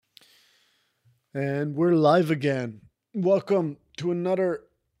And we're live again. Welcome to another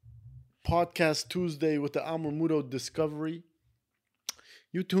podcast Tuesday with the Amor Mudo Discovery.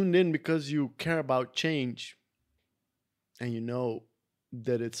 You tuned in because you care about change and you know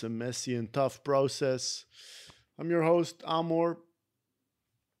that it's a messy and tough process. I'm your host, Amor.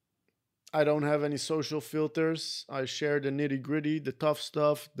 I don't have any social filters. I share the nitty gritty, the tough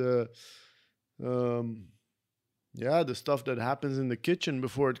stuff, um, the stuff that happens in the kitchen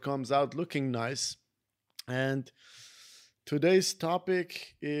before it comes out looking nice. And today's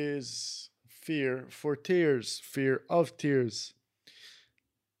topic is fear for tears, fear of tears.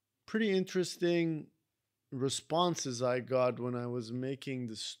 Pretty interesting responses I got when I was making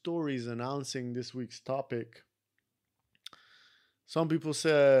the stories announcing this week's topic. Some people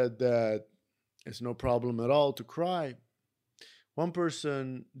said that it's no problem at all to cry. One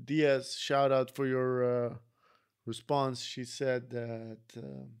person, Diaz, shout out for your response. She said that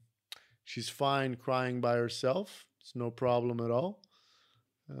she's fine crying by herself. It's no problem at all.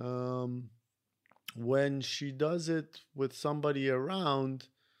 Um, when she does it with somebody around,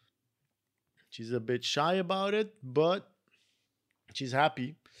 she's a bit shy about it, but she's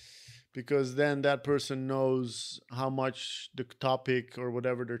happy because then that person knows how much the topic or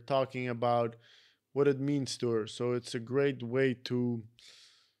whatever they're talking about, what it means to her. So it's a great way to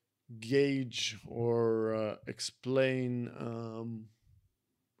gauge or explain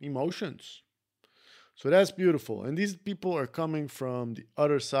emotions. So that's beautiful. And these people are coming from the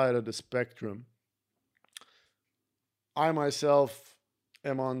other side of the spectrum. I myself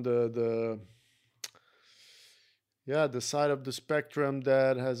am on the side of the spectrum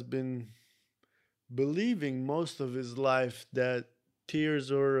that has been believing most of his life that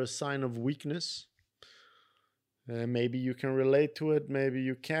tears are a sign of weakness. Maybe you can relate to it, maybe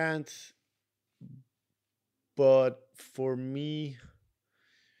you can't. But for me,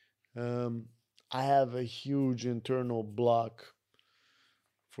 um, I have a huge internal block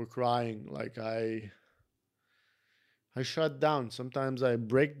for crying. Like I shut down. Sometimes I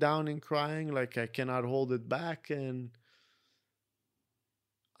break down in crying, like I cannot hold it back, and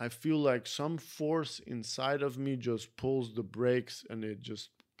I feel like some force inside of me just pulls the brakes, and it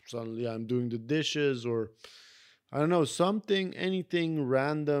just suddenly I'm doing the dishes, or I don't know, something, anything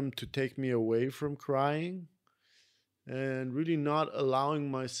random to take me away from crying and really not allowing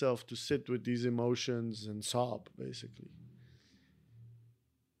myself to sit with these emotions and sob, basically.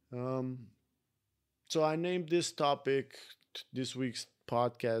 Um, so I named this topic, this week's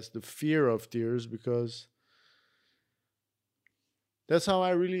podcast, The Fear of Tears, because that's how I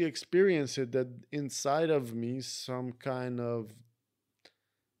really experience it. That inside of me, some kind of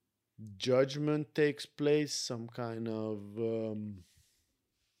judgment takes place, some kind of,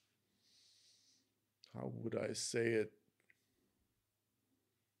 how would I say it?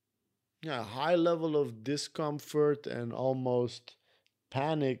 Yeah, high level of discomfort and almost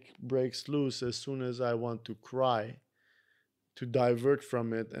panic breaks loose as soon as I want to cry, to divert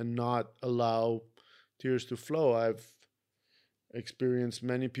from it and not allow tears to flow. I've experienced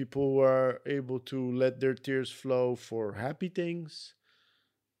many people who are able to let their tears flow for happy things,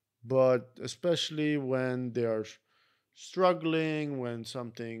 but especially when they are struggling, when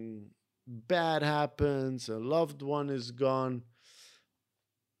something bad happens, a loved one is gone,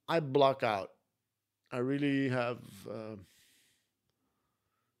 I block out. I really have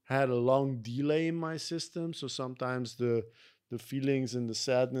had a long delay in my system, so sometimes the feelings and the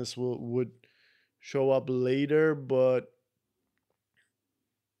sadness would show up later, but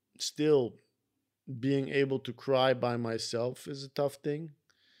still being able to cry by myself is a tough thing,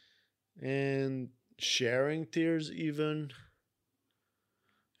 and sharing tears even,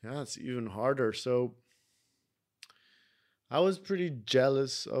 yeah, it's even harder. So I was pretty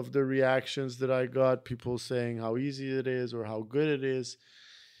jealous of the reactions that I got, people saying how easy it is or how good it is.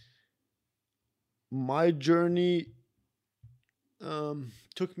 My journey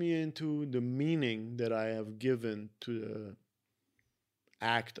took me into the meaning that I have given to the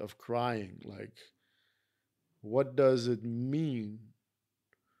act of crying. Like, what does it mean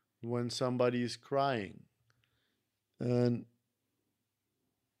when somebody is crying? And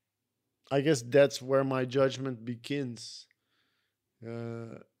I guess that's where my judgment begins.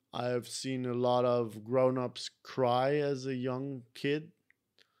 Uh, I have seen a lot of grown ups cry as a young kid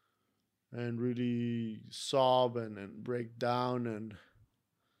and really sob and break down, and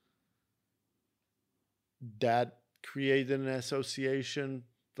that created an association.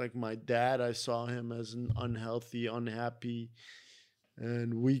 Like my dad, I saw him as an unhealthy, unhappy,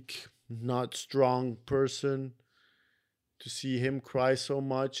 and weak, not strong person. To see him cry so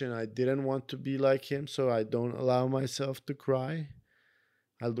much, and I didn't want to be like him, so I don't allow myself to cry.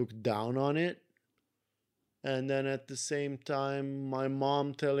 I look down on it. And then at the same time, my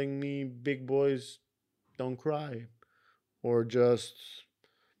mom telling me, big boys don't cry, or just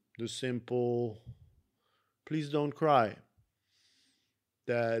the simple, please don't cry,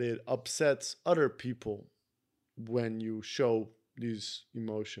 that it upsets other people when you show these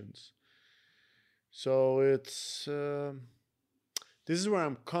emotions. So this is where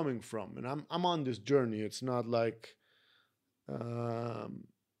I'm coming from, and I'm on this journey. It's not like um,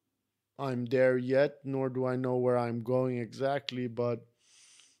 I'm there yet, nor do I know where I'm going exactly. But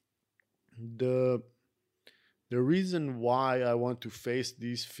the the reason why I want to face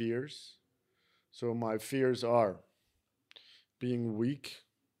these fears. So my fears are being weak,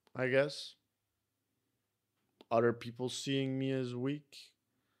 I guess. Other people seeing me as weak,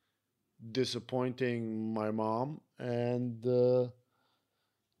 disappointing my mom, and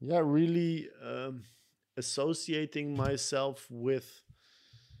yeah, really associating myself with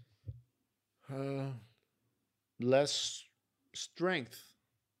uh, less strength.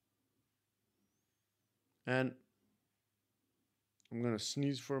 And I'm gonna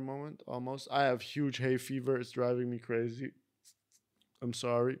sneeze for a moment. Almost, I have huge hay fever. It's driving me crazy. I'm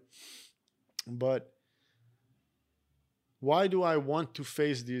sorry, but why do I want to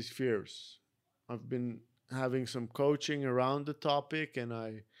face these fears? I've been having some coaching around the topic, and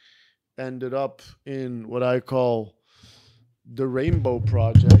I ended up in what I call the Rainbow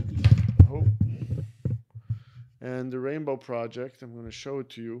Project. Oh, and the Rainbow Project, I'm going to show it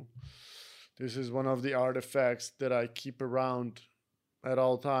to you. This is one of the artifacts that I keep around at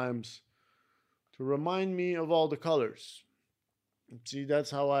all times to remind me of all the colors. See,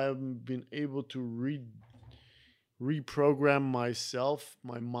 that's how I've been able to reprogram myself,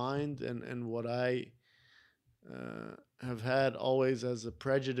 my mind, and what I have had always as a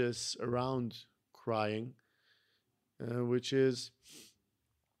prejudice around crying, which is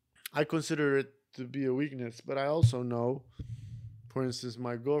I consider it to be a weakness, but I also know, for instance,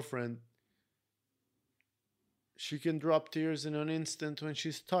 my girlfriend, she can drop tears in an instant when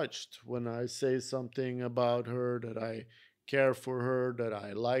she's touched. When I say something about her, that I care for her, that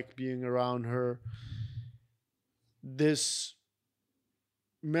I like being around her, this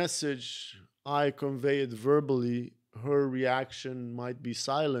message, I convey it verbally. Her reaction might be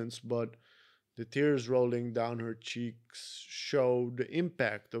silence, but the tears rolling down her cheeks show the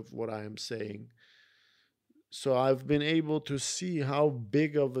impact of what I am saying. So I've been able to see how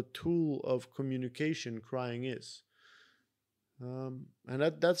big of a tool of communication crying is. And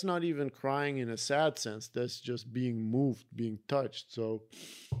that's not even crying in a sad sense, that's just being moved, being touched. So,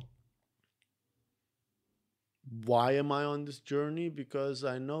 why am I on this journey? Because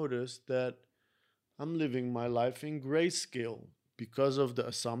I noticed that I'm living my life in grayscale because of the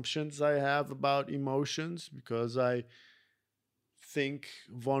assumptions I have about emotions, because I think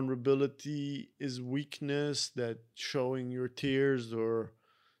vulnerability is weakness, that showing your tears or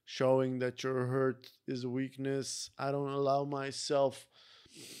showing that you're hurt is a weakness. I don't allow myself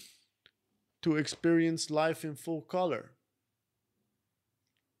to experience life in full color.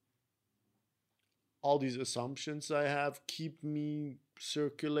 All these assumptions I have keep me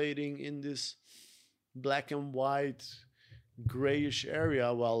circulating in this black and white, grayish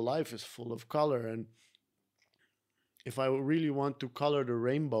area while life is full of color. And if I really want to color the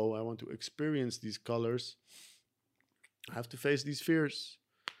rainbow, I want to experience these colors, I have to face these fears.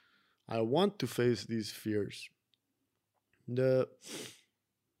 I want to face these fears. The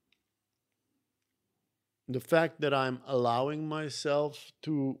the fact that I'm allowing myself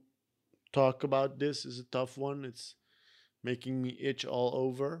to talk about this is a tough one. It's making me itch all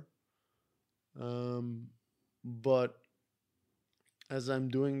over. Um, but as I'm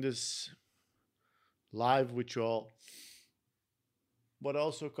doing this live with y'all, what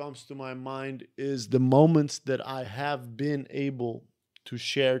also comes to my mind is the moments that I have been able to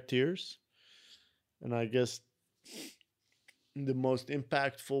share tears. And I guess the most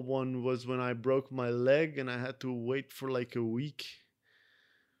impactful one was when I broke my leg and I had to wait for like a week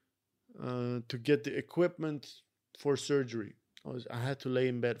to get the equipment for surgery. I had to lay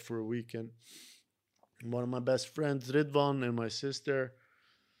in bed for a week, and one of my best friends, Ridvan, and my sister,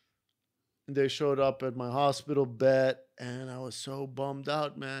 they showed up at my hospital bed, and I was so bummed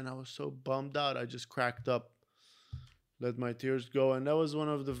out, man. I was so bummed out. I just cracked up, let my tears go, and that was one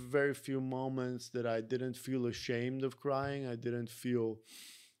of the very few moments that I didn't feel ashamed of crying. I didn't feel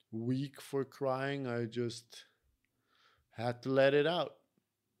weak for crying. I just had to let it out.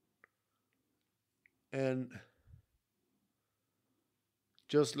 And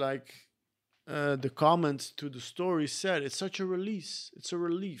just like the comments to the story said, it's such a release. It's a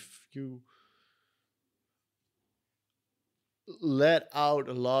relief. You let out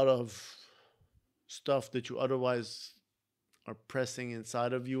a lot of stuff that you otherwise are pressing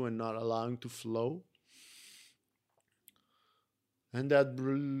inside of you and not allowing to flow. And that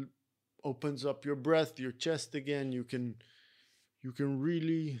opens up your breath, your chest again. You can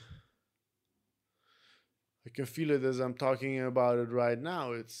really, I can feel it as I'm talking about it right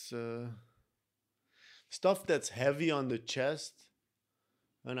now. It's stuff that's heavy on the chest.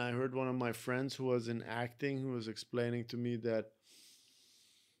 And I heard one of my friends who was in acting who was explaining to me that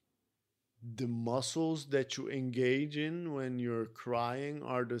the muscles that you engage in when you're crying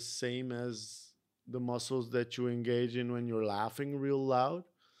are the same as the muscles that you engage in when you're laughing real loud.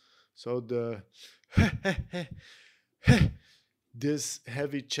 So the this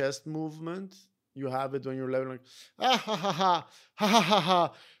heavy chest movement, you have it when you're laughing, like ah ha ha ha ha ha ha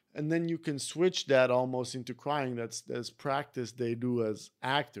ha, and then you can switch that almost into crying. That's practice they do as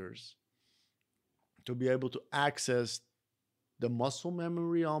actors to be able to access the muscle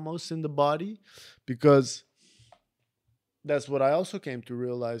memory almost in the body, because that's what I also came to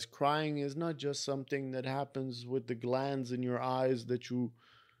realize. Crying is not just something that happens with the glands in your eyes that you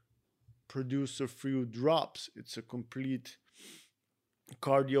produce a few drops. It's a complete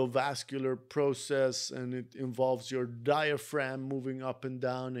cardiovascular process, and it involves your diaphragm moving up and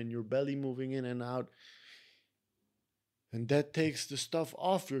down and your belly moving in and out. And that takes the stuff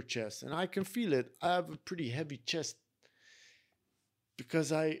off your chest. And I can feel it. I have a pretty heavy chest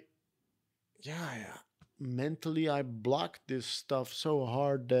because yeah, mentally I blocked this stuff so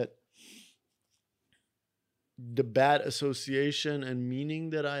hard that the bad association and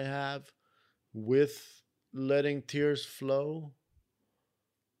meaning that I have with letting tears flow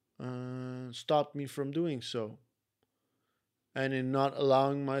stopped me from doing so. And in not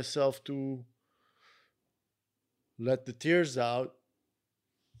allowing myself to let the tears out,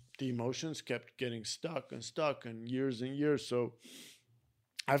 the emotions kept getting stuck and years. So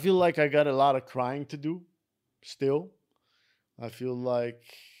I feel like I got a lot of crying to do still. I feel like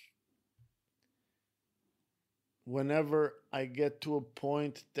whenever I get to a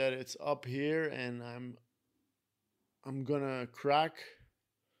point that it's up here and I'm gonna crack,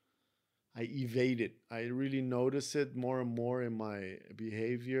 I evade it. I really notice it more and more in my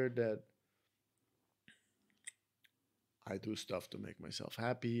behavior that I do stuff to make myself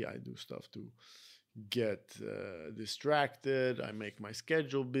happy. I do stuff to get distracted. I make my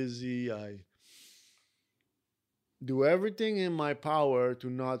schedule busy. I do everything in my power to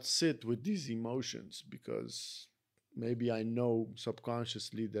not sit with these emotions, because maybe I know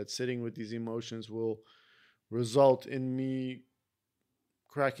subconsciously that sitting with these emotions will result in me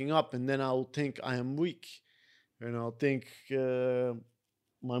cracking up, and then I'll think I am weak, and I'll think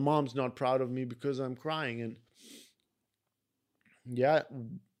my mom's not proud of me because I'm crying. And yeah,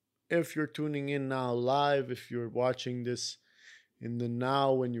 if you're tuning in now live, if you're watching this in the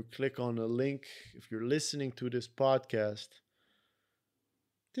now, when you click on a link, if you're listening to this podcast,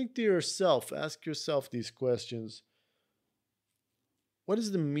 think to yourself, ask yourself these questions. What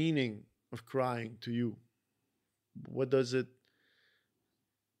is the meaning of crying to you? What does it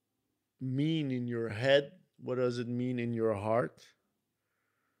mean in your head? What does it mean in your heart?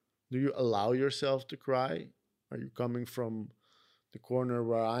 Do you allow yourself to cry? Are you coming from the corner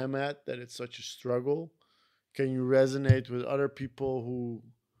where I'm at, that it's such a struggle? Can you resonate with other people who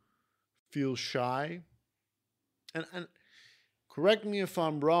feel shy? And correct me if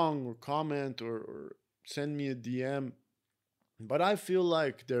I'm wrong, or comment, or send me a DM. But I feel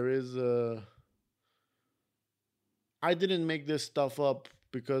like there is a. I didn't make this stuff up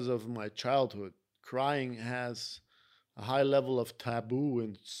because of my childhood. Crying has a high level of taboo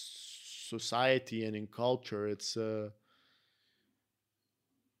in society and in culture. It's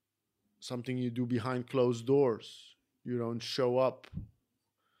something you do behind closed doors. You don't show up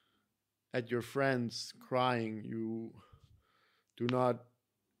at your friends crying. You do not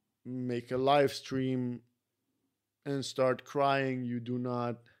make a live stream and start crying. You do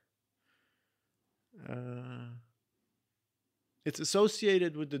not. Uh, it's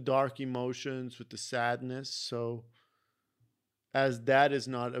associated with the dark emotions, with the sadness. So, as that is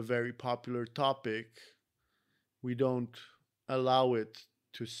not a very popular topic, we don't allow it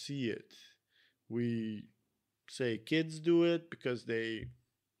to see it. We say kids do it because they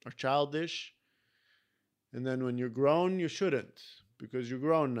are childish. And then when you're grown, you shouldn't, because you're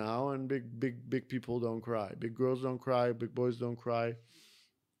grown now, and big people don't cry. Big girls don't cry, big boys don't cry.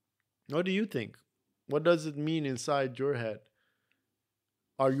 What do you think? What does it mean inside your head?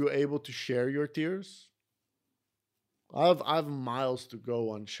 Are you able to share your tears? I've miles to go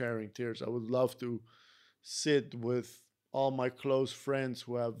on sharing tears. I would love to sit with all my close friends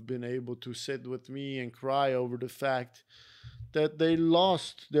who have been able to sit with me and cry over the fact that they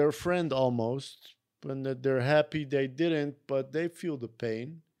lost their friend almost and that they're happy they didn't, but they feel the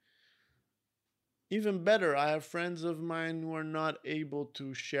pain. Even better, I have friends of mine who are not able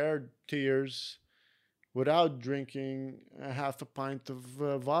to share tears without drinking a half a pint of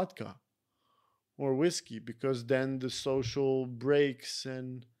vodka or whiskey, because then the social breaks,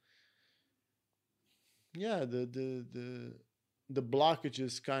 and yeah, the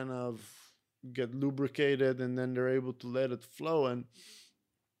blockages kind of get lubricated, and then they're able to let it flow. And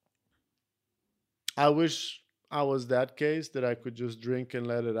I wish I was that case, that I could just drink and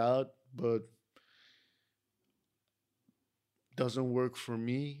let it out, but doesn't work for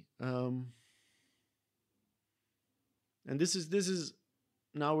me. And this is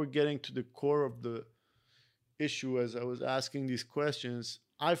now we're getting to the core of the issue. As I was asking these questions,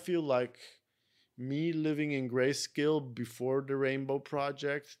 I feel like me living in grayscale before the Rainbow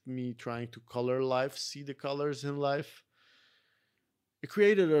Project, me trying to color life, see the colors in life, it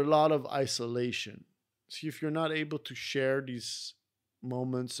created a lot of isolation. See, if you're not able to share these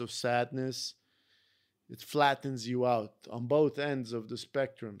moments of sadness, it flattens you out on both ends of the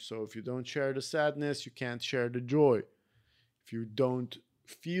spectrum. So if you don't share the sadness, you can't share the joy. If you don't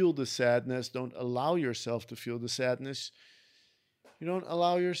feel the sadness, don't allow yourself to feel the sadness, you don't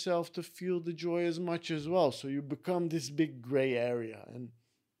allow yourself to feel the joy as much as well. So you become this big gray area. And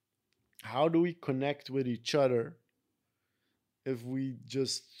how do we connect with each other if we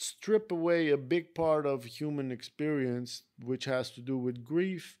just strip away a big part of human experience, which has to do with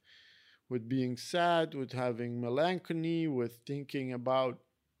grief, with being sad, with having melancholy, with thinking about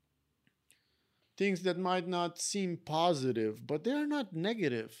things that might not seem positive, but they're not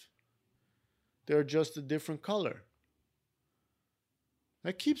negative. They're just a different color.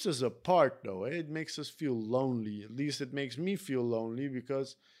 That keeps us apart, though. Eh? It makes us feel lonely. At least it makes me feel lonely,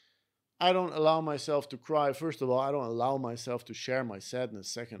 because I don't allow myself to cry. First of all, I don't allow myself to share my sadness,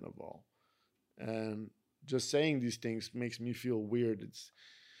 second of all. And just saying these things makes me feel weird. It's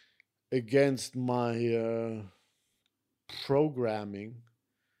against my programming,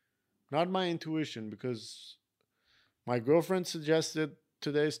 not my intuition, because my girlfriend suggested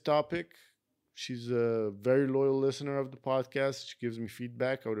today's topic. She's a very loyal listener of the podcast. She gives me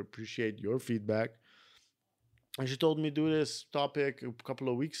feedback. I would appreciate your feedback. And she told me to do this topic a couple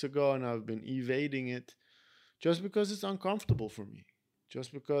of weeks ago, and I've been evading it just because it's uncomfortable for me.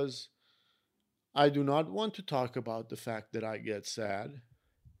 Just because I do not want to talk about the fact that I get sad.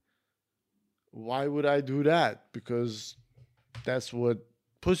 Why would I do that? Because that's what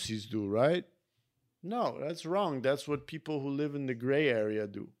pussies do, right? No, that's wrong. That's what people who live in the gray area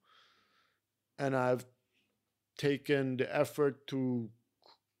do. And I've taken the effort to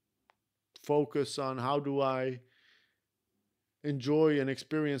focus on how do I enjoy and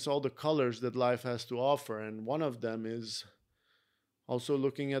experience all the colors that life has to offer. And one of them is also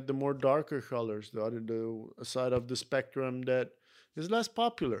looking at the more darker colors, the side of the spectrum that is less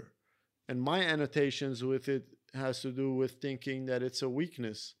popular. And my annotations with it has to do with thinking that it's a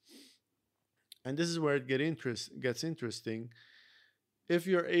weakness. And this is where gets interesting. If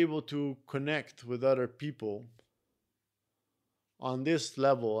you're able to connect with other people on this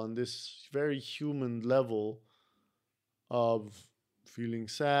level, on this very human level of feeling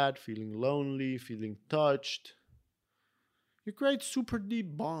sad, feeling lonely, feeling touched, you create super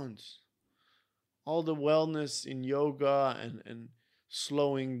deep bonds. All the wellness in yoga and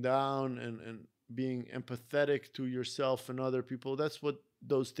slowing down and being empathetic to yourself and other people, that's what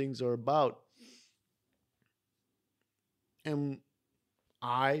those things are about. And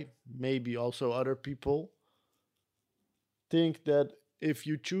I, maybe also other people, think that if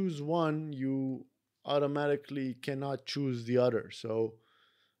you choose one, you automatically cannot choose the other. So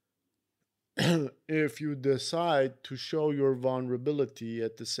if you decide to show your vulnerability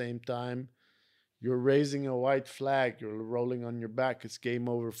at the same time, you're raising a white flag, you're rolling on your back, it's game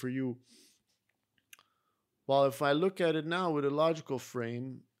over for you. While if I look at it now with a logical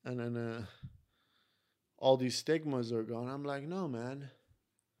frame, and then all these stigmas are gone, I'm like, no, man.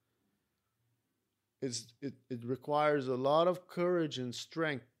 It requires a lot of courage and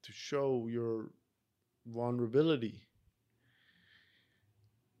strength to show your vulnerability.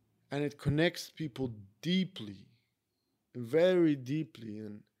 And it connects people deeply, very deeply,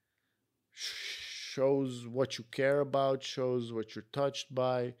 and shows what you care about, shows what you're touched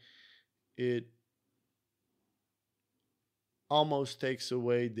by. It almost takes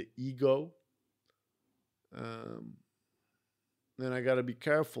away the ego. Um, then I got to be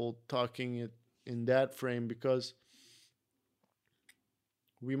careful talking it in that frame, because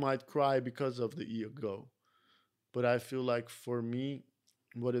we might cry because of the ego. But I feel like for me,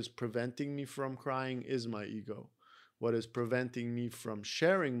 what is preventing me from crying is my ego. What is preventing me from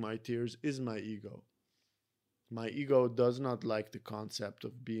sharing my tears is my ego. My ego does not like the concept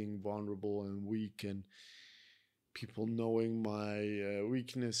of being vulnerable and weak, and people knowing my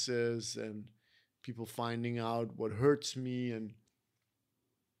weaknesses, and people finding out what hurts me, and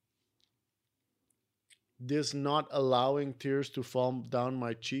this not allowing tears to fall down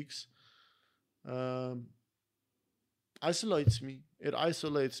my cheeks um, isolates me. It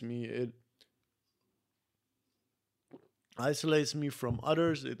isolates me. It isolates me from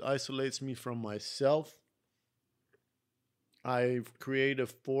others. It isolates me from myself. I've created a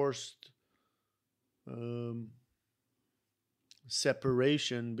forced um,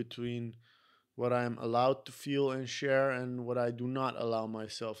 separation between what I'm allowed to feel and share and what I do not allow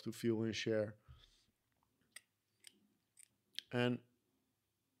myself to feel and share. And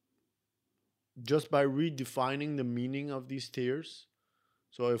just by redefining the meaning of these tears,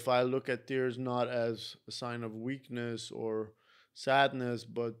 so if I look at tears not as a sign of weakness or sadness,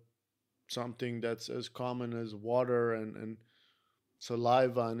 but something that's as common as water and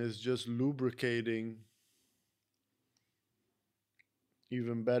saliva and is just lubricating,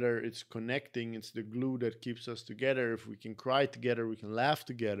 even better, it's connecting, it's the glue that keeps us together. If we can cry together, we can laugh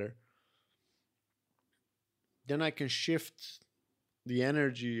together, then I can shift the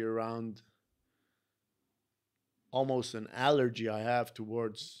energy around almost an allergy I have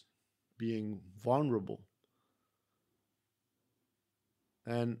towards being vulnerable.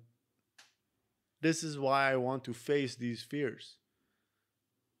 And this is why I want to face these fears.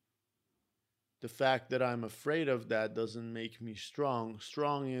 The fact that I'm afraid of that doesn't make me strong.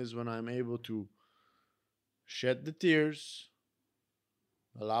 Strong is when I'm able to shed the tears,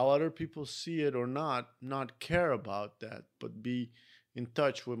 allow other people see it or not care about that, but be in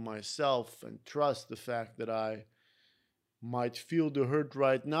touch with myself and trust the fact that I might feel the hurt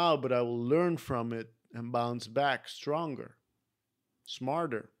right now, but I will learn from it and bounce back stronger,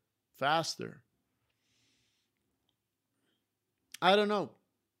 smarter, faster. I don't know.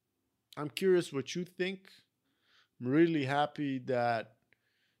 I'm curious what you think. I'm really happy that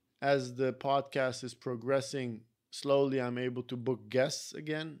as the podcast is progressing slowly, I'm able to book guests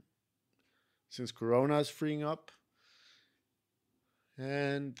again since Corona is freeing up.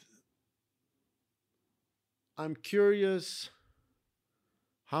 And I'm curious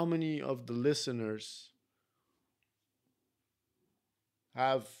how many of the listeners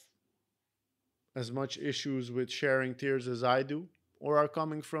have as much issues with sharing tears as I do, or are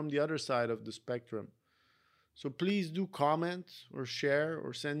coming from the other side of the spectrum. So please do comment or share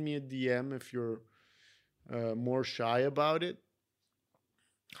or send me a DM if you're more shy about it.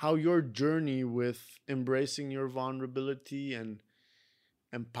 How your journey with embracing your vulnerability and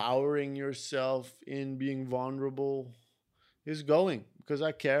empowering yourself in being vulnerable is going, because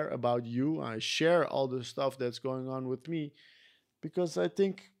I care about you. I share all the stuff that's going on with me because I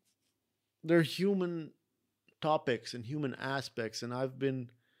think they're human topics and human aspects, and I've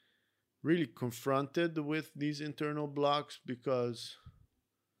been really confronted with these internal blocks because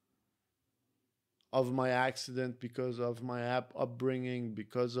of my accident, because of my upbringing,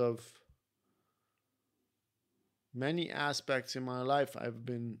 because of many aspects in my life. I've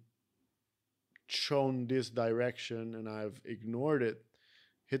been shown this direction and I've ignored it,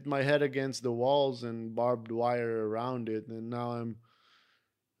 hit my head against the walls and barbed wire around it, and now I'm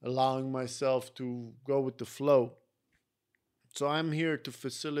allowing myself to go with the flow. So I'm here to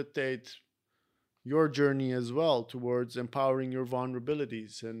facilitate your journey as well towards empowering your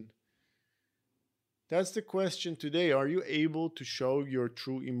vulnerabilities. And that's the question today. Are you able to show your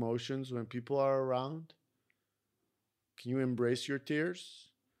true emotions when people are around? Can you embrace your tears?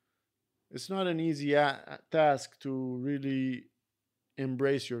 It's not an easy task to really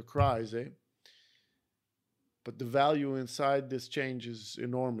embrace your cries, eh? But the value inside this change is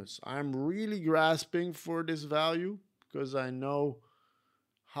enormous. I'm really grasping for this value because I know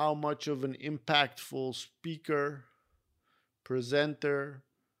how much of an impactful speaker, presenter,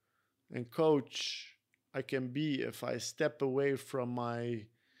 and coach I can be if I step away from my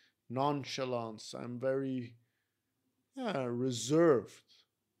nonchalance. I'm very reserved.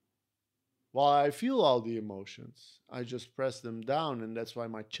 While I feel all the emotions, I just press them down, and that's why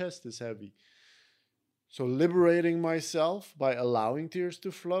my chest is heavy. So, liberating myself by allowing tears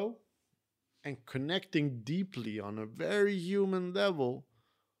to flow and connecting deeply on a very human level,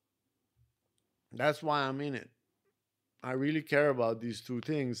 that's why I'm in it. I really care about these two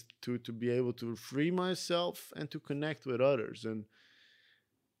things, to be able to free myself and to connect with others. And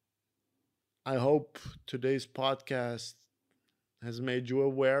I hope today's podcast has made you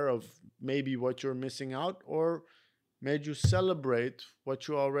aware of maybe what you're missing out, or made you celebrate what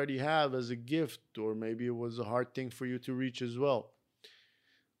you already have as a gift, or maybe it was a hard thing for you to reach as well.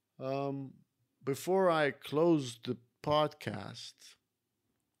 Um, before I close the podcast,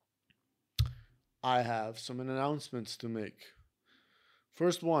 I have some announcements to make.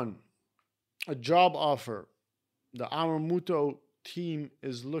 First one, a job offer. The Amamuto team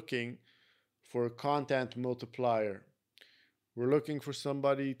is looking for a content multiplier. We're looking for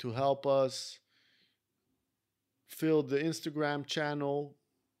somebody to help us fill the Instagram channel,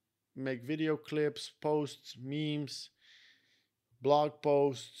 make video clips, posts, memes, blog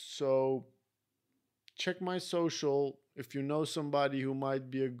posts. So check my social if you know somebody who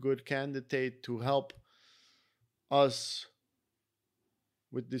might be a good candidate to help us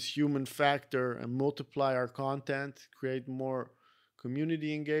with this human factor and multiply our content, create more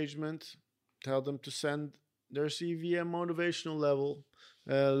community engagement. Tell them to send their CV and motivational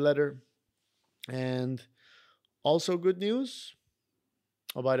letter. And also good news.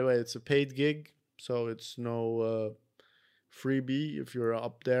 Oh, by the way, it's a paid gig, so it's no freebie. If you're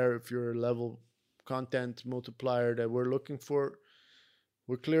up there, if you're a level content multiplier that we're looking for,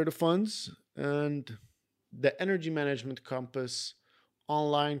 we're clear the funds. And the Energy Management Compass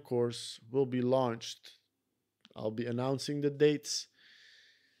online course will be launched. I'll be announcing the dates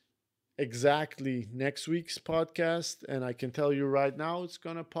exactly next week's podcast, and I can tell you right now it's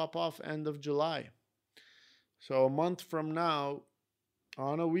going to pop off end of July. So a month from now,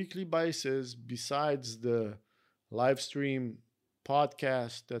 on a weekly basis, besides the live stream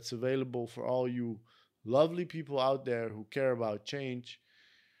podcast that's available for all you lovely people out there who care about change,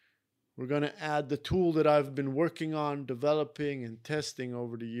 we're going to add the tool that I've been working on, developing, and testing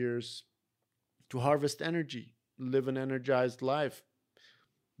over the years to harvest energy, live an energized life,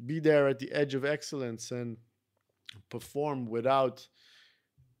 be there at the edge of excellence, and perform without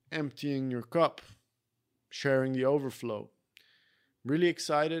emptying your cup, sharing the overflow. Really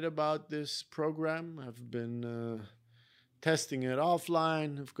excited about this program. I've been testing it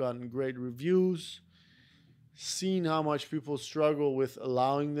offline. I've gotten great reviews, seen how much people struggle with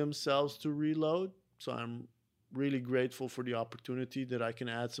allowing themselves to reload. So I'm really grateful for the opportunity that I can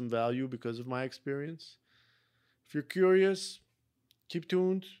add some value because of my experience. If you're curious, keep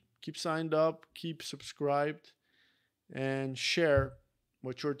tuned, keep signed up, keep subscribed, and share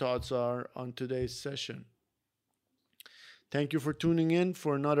what your thoughts are on today's session. Thank you for tuning in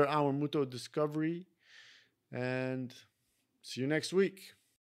for another Amamuto Discovery, and see you next week.